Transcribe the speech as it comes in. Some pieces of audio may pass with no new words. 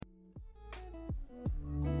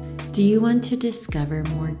Do you want to discover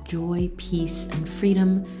more joy, peace, and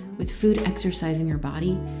freedom with food, exercise, and your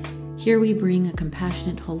body? Here we bring a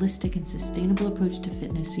compassionate, holistic, and sustainable approach to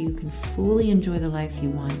fitness so you can fully enjoy the life you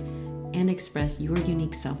want and express your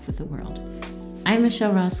unique self with the world. I'm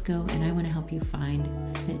Michelle Roscoe, and I want to help you find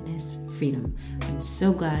fitness freedom. I'm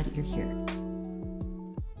so glad you're here.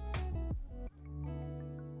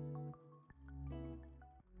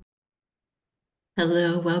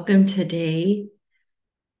 Hello, welcome today.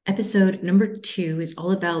 Episode number 2 is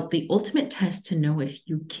all about the ultimate test to know if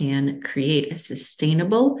you can create a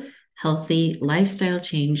sustainable, healthy lifestyle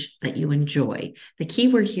change that you enjoy. The key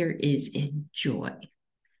word here is enjoy.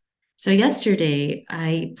 So yesterday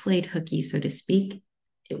I played hooky, so to speak.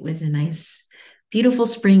 It was a nice, beautiful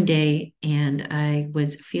spring day, and I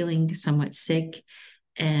was feeling somewhat sick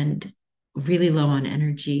and really low on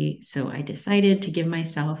energy. So I decided to give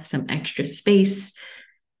myself some extra space.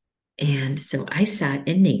 And so I sat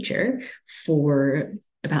in nature for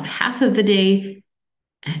about half of the day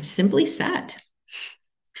and simply sat.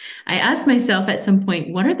 I asked myself at some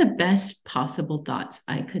point, what are the best possible thoughts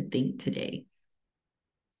I could think today?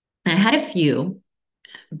 And I had a few,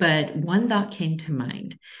 but one thought came to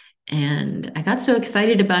mind. And I got so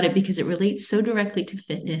excited about it because it relates so directly to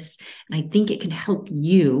fitness. And I think it can help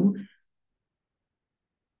you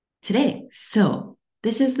today. So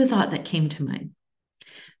this is the thought that came to mind.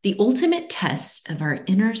 The ultimate test of our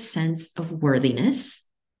inner sense of worthiness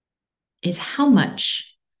is how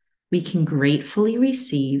much we can gratefully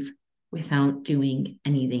receive without doing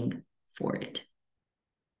anything for it.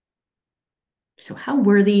 So, how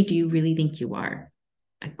worthy do you really think you are?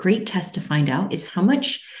 A great test to find out is how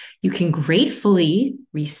much you can gratefully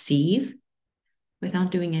receive without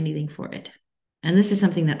doing anything for it. And this is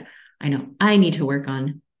something that I know I need to work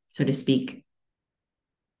on, so to speak,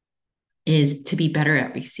 is to be better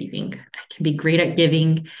at receiving. I can be great at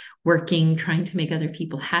giving, working, trying to make other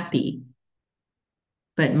people happy,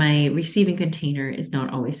 but my receiving container is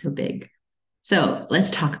not always so big. So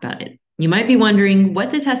let's talk about it. You might be wondering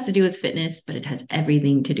what this has to do with fitness, but it has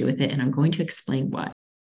everything to do with it, and I'm going to explain why.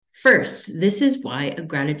 First, this is why a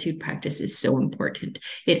gratitude practice is so important.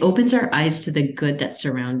 It opens our eyes to the good that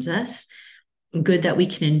surrounds us, good that we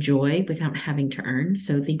can enjoy without having to earn.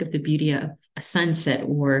 So think of the beauty of a sunset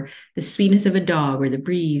or the sweetness of a dog or the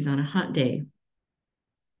breeze on a hot day.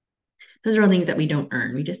 Those are all things that we don't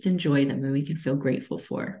earn. We just enjoy them and we can feel grateful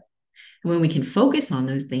for. And when we can focus on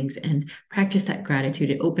those things and practice that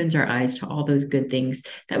gratitude, it opens our eyes to all those good things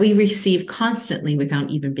that we receive constantly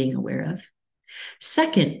without even being aware of.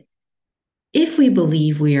 Second, if we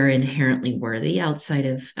believe we are inherently worthy outside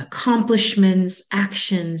of accomplishments,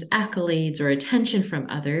 actions, accolades, or attention from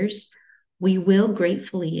others, we will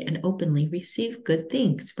gratefully and openly receive good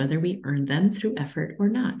things, whether we earn them through effort or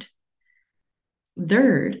not.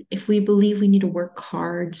 Third, if we believe we need to work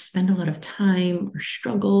hard, spend a lot of time, or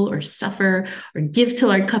struggle, or suffer, or give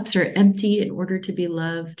till our cups are empty in order to be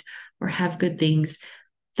loved or have good things,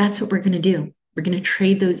 that's what we're going to do. We're going to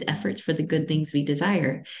trade those efforts for the good things we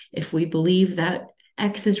desire. If we believe that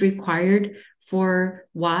X is required for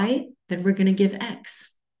Y, then we're going to give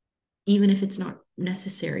X, even if it's not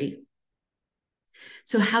necessary.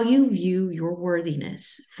 So how you view your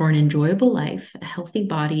worthiness for an enjoyable life, a healthy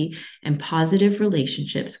body, and positive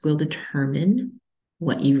relationships will determine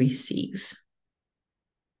what you receive.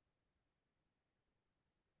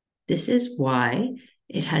 This is why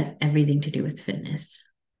it has everything to do with fitness.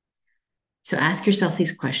 So ask yourself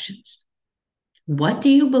these questions. What do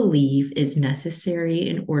you believe is necessary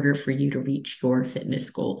in order for you to reach your fitness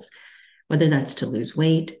goals? Whether that's to lose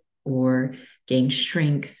weight or gain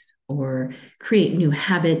strength or create new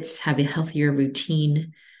habits, have a healthier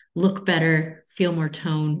routine, look better, feel more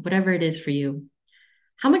toned, whatever it is for you.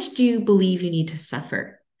 How much do you believe you need to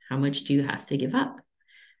suffer? How much do you have to give up?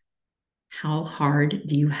 How hard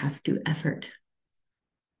do you have to effort?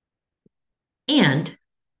 And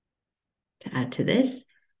to add to this,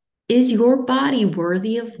 is your body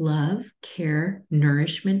worthy of love, care,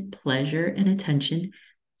 nourishment, pleasure, and attention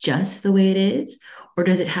just the way it is? Or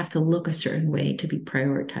does it have to look a certain way to be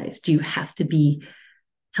prioritized? Do you have to be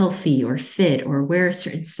healthy or fit or wear a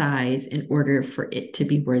certain size in order for it to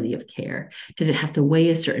be worthy of care? Does it have to weigh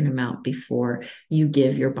a certain amount before you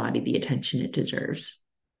give your body the attention it deserves?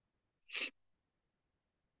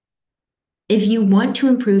 If you want to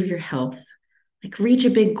improve your health, like reach a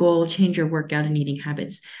big goal, change your workout and eating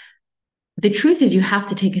habits, the truth is you have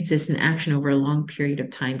to take consistent action over a long period of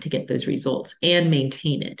time to get those results and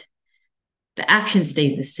maintain it. The action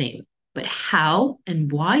stays the same, but how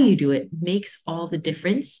and why you do it makes all the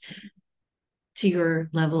difference to your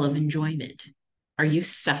level of enjoyment. Are you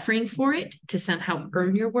suffering for it to somehow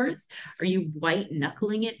earn your worth? Are you white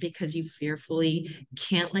knuckling it because you fearfully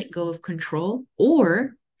can't let go of control?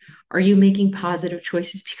 Or are you making positive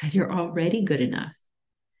choices because you're already good enough?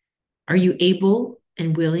 Are you able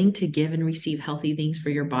and willing to give and receive healthy things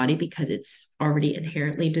for your body because it's already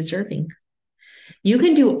inherently deserving? You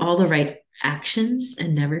can do all the right actions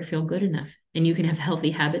and never feel good enough. And you can have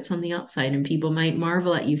healthy habits on the outside, and people might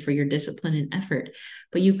marvel at you for your discipline and effort,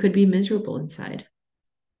 but you could be miserable inside.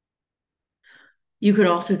 You could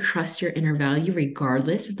also trust your inner value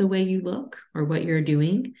regardless of the way you look or what you're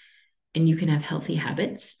doing. And you can have healthy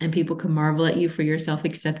habits, and people can marvel at you for your self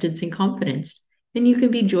acceptance and confidence. And you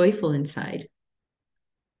can be joyful inside.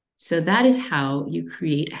 So, that is how you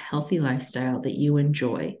create a healthy lifestyle that you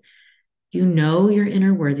enjoy. You know your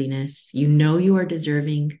inner worthiness. You know you are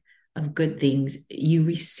deserving of good things. You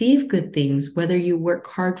receive good things, whether you work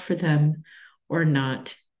hard for them or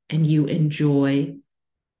not, and you enjoy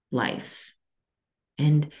life.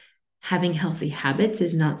 And having healthy habits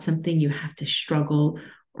is not something you have to struggle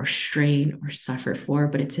or strain or suffer for,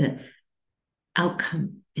 but it's an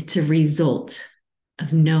outcome. It's a result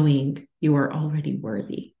of knowing you are already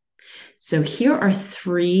worthy. So here are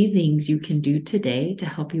 3 things you can do today to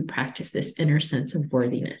help you practice this inner sense of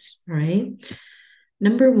worthiness. All right.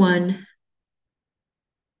 Number 1,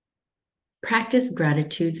 practice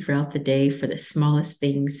gratitude throughout the day for the smallest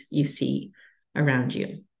things you see around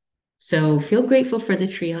you. So feel grateful for the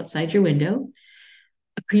tree outside your window.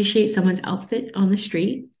 Appreciate someone's outfit on the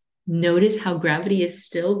street. Notice how gravity is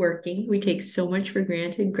still working. We take so much for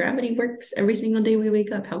granted. Gravity works every single day we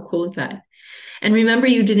wake up. How cool is that? And remember,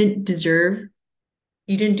 you didn't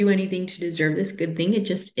do anything to deserve this good thing. It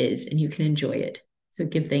just is, and you can enjoy it. So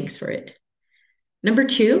give thanks for it. Number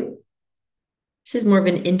 2, this is more of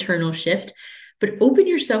an internal shift, but open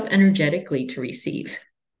yourself energetically to receive.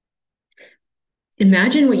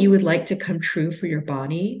 Imagine what you would like to come true for your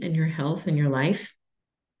body and your health and your life.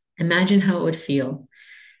 Imagine how it would feel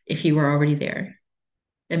if you were already there.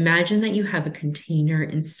 Imagine that you have a container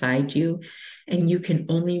inside you and you can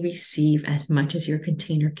only receive as much as your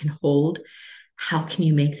container can hold. How can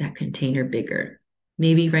you make that container bigger?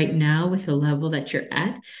 Maybe right now, with the level that you're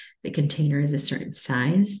at, the container is a certain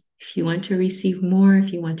size. If you want to receive more,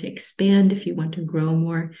 if you want to expand, if you want to grow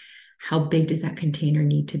more, how big does that container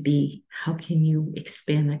need to be? How can you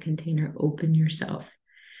expand that container? Open yourself.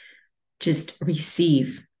 Just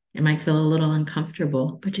receive. It might feel a little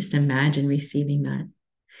uncomfortable, but just imagine receiving that.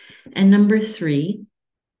 And number 3,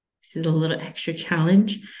 this is a little extra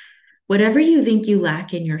challenge. Whatever you think you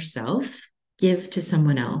lack in yourself, give to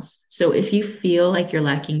someone else. So if you feel like you're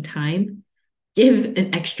lacking time, give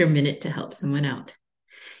an extra minute to help someone out.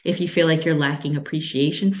 If you feel like you're lacking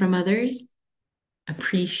appreciation from others,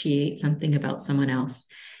 appreciate something about someone else.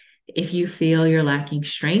 If you feel you're lacking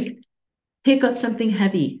strength, pick up something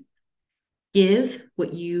heavy. Give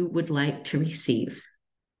what you would like to receive.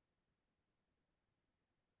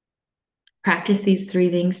 Practice these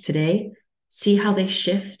 3 things today. See how they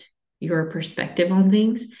shift your perspective on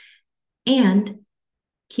things, and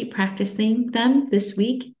keep practicing them this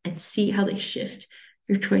week and see how they shift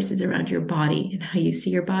your choices around your body and how you see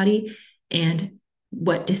your body and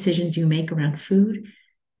what decisions you make around food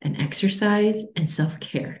and exercise and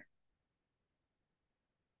self-care.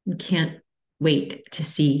 You can't wait to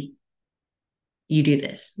see you do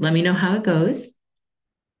this. Let me know how it goes,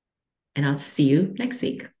 and I'll see you next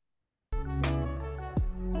week.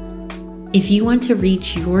 If you want to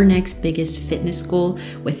reach your next biggest fitness goal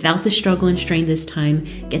without the struggle and strain this time,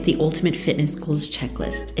 get the Ultimate Fitness Goals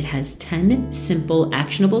Checklist. It has 10 simple,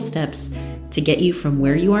 actionable steps to get you from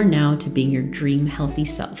where you are now to being your dream healthy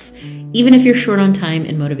self, even if you're short on time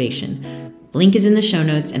and motivation. Link is in the show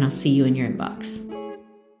notes, and I'll see you in your inbox.